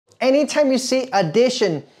anytime you see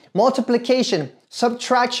addition, multiplication,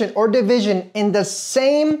 subtraction, or division in the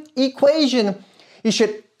same equation, you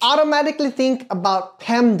should automatically think about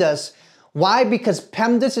PEMDAS. Why? Because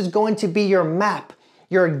PEMDAS is going to be your map,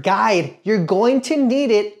 your guide. You're going to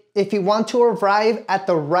need it if you want to arrive at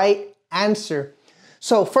the right answer.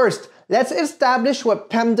 So first, let's establish what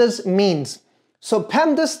PEMDAS means. So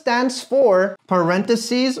PEMDAS stands for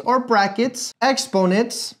parentheses or brackets,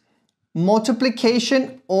 exponents,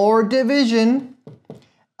 multiplication or division,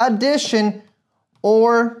 addition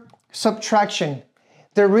or subtraction.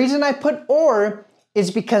 The reason I put or is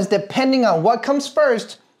because depending on what comes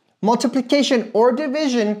first, multiplication or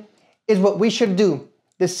division is what we should do.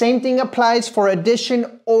 The same thing applies for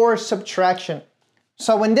addition or subtraction.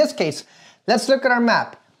 So in this case, let's look at our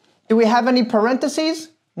map. Do we have any parentheses?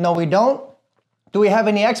 No, we don't. Do we have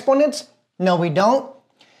any exponents? No, we don't.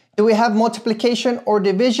 Do we have multiplication or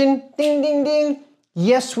division? Ding, ding, ding.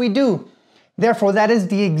 Yes, we do. Therefore, that is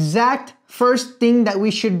the exact first thing that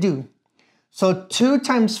we should do. So 2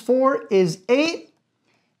 times 4 is 8.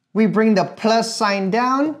 We bring the plus sign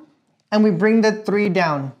down and we bring the 3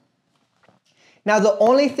 down. Now the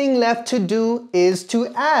only thing left to do is to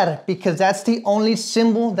add, because that's the only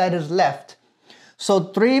symbol that is left. So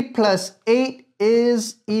 3 plus 8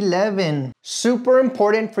 is 11. Super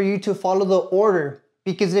important for you to follow the order,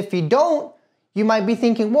 because if you don't, you might be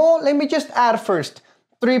thinking, well, let me just add first.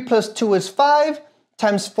 3 plus 2 is 5,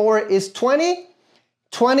 times 4 is 20.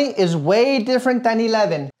 20 is way different than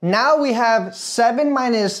 11. Now we have 7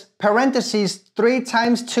 minus parentheses, 3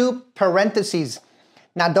 times 2 parentheses.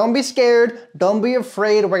 Now don't be scared, don't be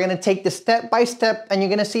afraid. We're gonna take this step by step and you're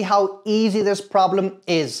gonna see how easy this problem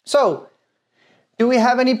is. So, do we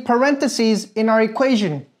have any parentheses in our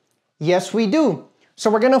equation? Yes, we do. So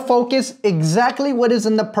we're gonna focus exactly what is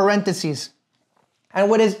in the parentheses. And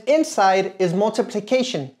what is inside is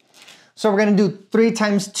multiplication. So we're gonna do 3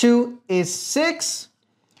 times 2 is 6.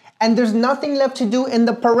 And there's nothing left to do in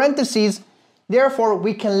the parentheses. Therefore,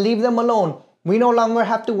 we can leave them alone. We no longer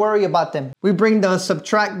have to worry about them. We bring the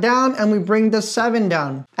subtract down and we bring the 7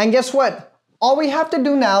 down. And guess what? All we have to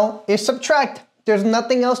do now is subtract. There's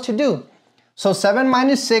nothing else to do. So 7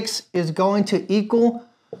 minus 6 is going to equal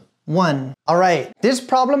 1. All right, this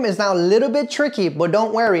problem is now a little bit tricky, but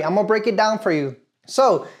don't worry, I'm gonna break it down for you.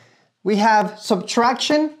 So we have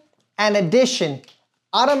subtraction and addition.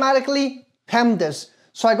 Automatically PEMDAS.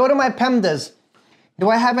 So I go to my PEMDAS. Do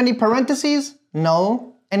I have any parentheses?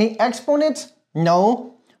 No. Any exponents?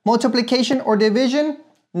 No. Multiplication or division?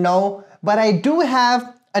 No. But I do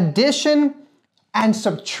have addition and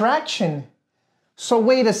subtraction. So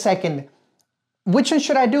wait a second. Which one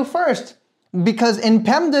should I do first? Because in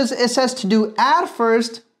PEMDAS it says to do add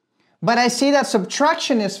first, but I see that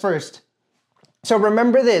subtraction is first. So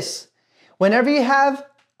remember this. Whenever you have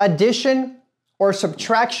addition or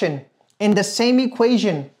subtraction in the same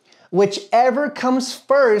equation, whichever comes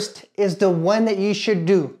first is the one that you should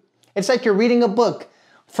do. It's like you're reading a book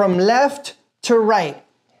from left to right.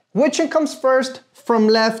 Which one comes first from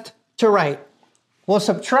left to right? Well,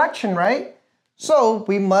 subtraction, right? So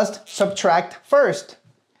we must subtract first.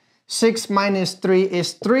 6 minus 3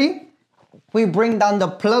 is 3. We bring down the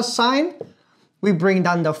plus sign. We bring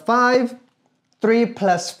down the 5. 3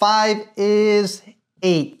 plus 5 is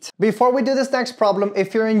 8. Before we do this next problem,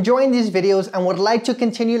 if you're enjoying these videos and would like to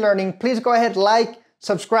continue learning, please go ahead, like,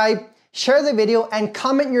 subscribe, share the video, and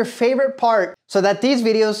comment your favorite part so that these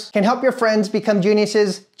videos can help your friends become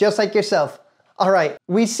geniuses just like yourself. All right,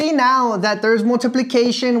 we see now that there's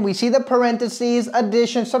multiplication, we see the parentheses,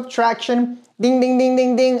 addition, subtraction, ding, ding, ding,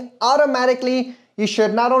 ding, ding. Automatically, you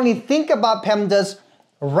should not only think about PEMDAS,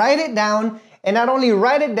 write it down, and not only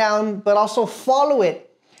write it down, but also follow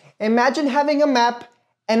it. Imagine having a map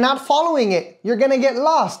and not following it. You're gonna get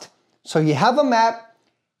lost. So you have a map,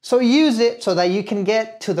 so use it so that you can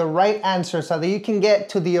get to the right answer, so that you can get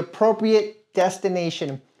to the appropriate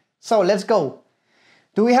destination. So let's go.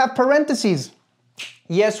 Do we have parentheses?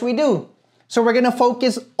 Yes, we do. So we're gonna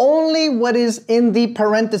focus only what is in the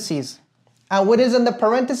parentheses. And what is in the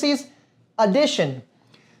parentheses? Addition.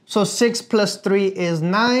 So 6 plus 3 is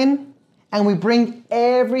 9. And we bring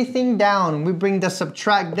everything down. We bring the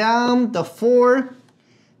subtract down, the 4,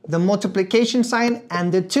 the multiplication sign,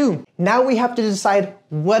 and the 2. Now we have to decide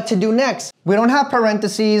what to do next. We don't have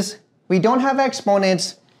parentheses. We don't have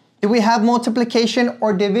exponents. Do we have multiplication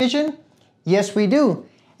or division? Yes, we do.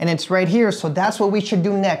 And it's right here, so that's what we should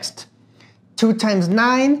do next. 2 times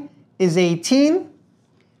 9 is 18.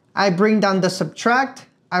 I bring down the subtract.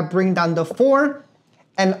 I bring down the 4.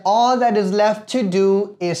 And all that is left to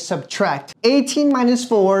do is subtract. 18 minus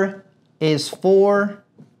 4 is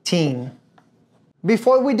 14.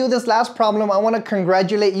 Before we do this last problem, I want to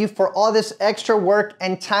congratulate you for all this extra work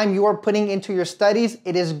and time you are putting into your studies.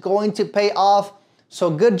 It is going to pay off.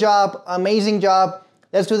 So good job, amazing job.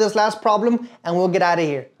 Let's do this last problem and we'll get out of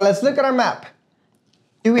here. Let's look at our map.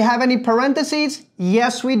 Do we have any parentheses?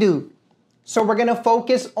 Yes, we do. So we're gonna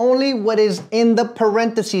focus only what is in the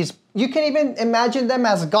parentheses. You can even imagine them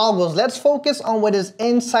as goggles. Let's focus on what is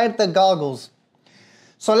inside the goggles.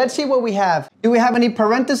 So let's see what we have. Do we have any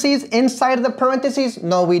parentheses inside of the parentheses?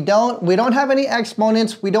 No, we don't. We don't have any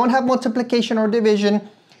exponents. We don't have multiplication or division,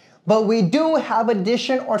 but we do have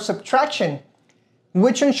addition or subtraction.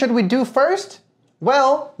 Which one should we do first?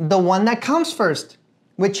 Well, the one that comes first,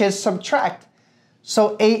 which is subtract.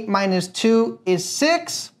 So 8 minus 2 is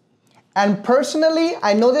 6. And personally,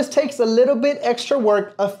 I know this takes a little bit extra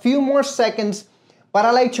work, a few more seconds, but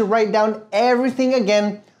I like to write down everything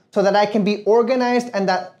again so that I can be organized and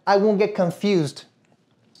that I won't get confused.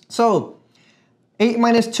 So 8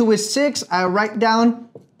 minus 2 is 6. I write down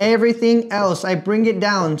everything else. I bring it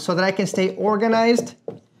down so that I can stay organized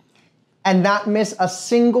and not miss a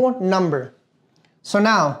single number. So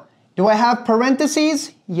now, do I have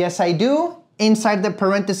parentheses? Yes, I do. Inside the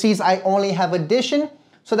parentheses, I only have addition.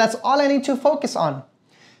 So that's all I need to focus on.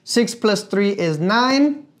 6 plus 3 is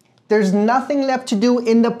 9. There's nothing left to do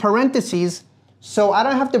in the parentheses. So I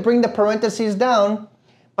don't have to bring the parentheses down,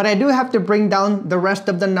 but I do have to bring down the rest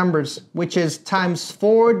of the numbers, which is times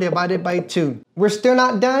 4 divided by 2. We're still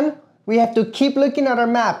not done. We have to keep looking at our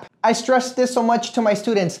map. I stress this so much to my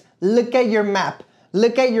students. Look at your map.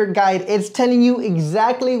 Look at your guide. It's telling you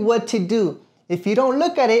exactly what to do. If you don't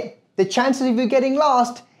look at it, the chances of you getting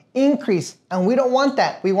lost increase. And we don't want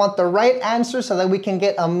that. We want the right answer so that we can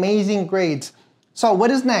get amazing grades. So what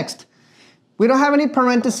is next? We don't have any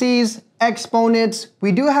parentheses, exponents.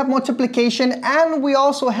 We do have multiplication and we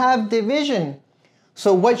also have division.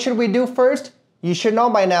 So what should we do first? You should know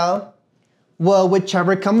by now. Well,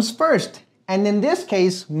 whichever comes first. And in this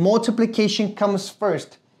case, multiplication comes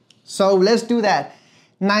first. So let's do that.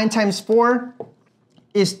 9 times 4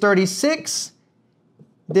 is 36.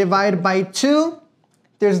 Divide by 2.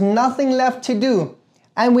 There's nothing left to do.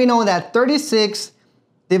 And we know that 36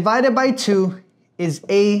 divided by 2 is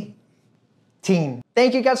 18.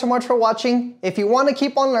 Thank you guys so much for watching. If you want to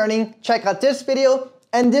keep on learning, check out this video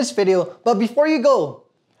and this video. But before you go,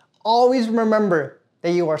 always remember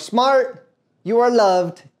that you are smart, you are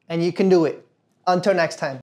loved, and you can do it. Until next time.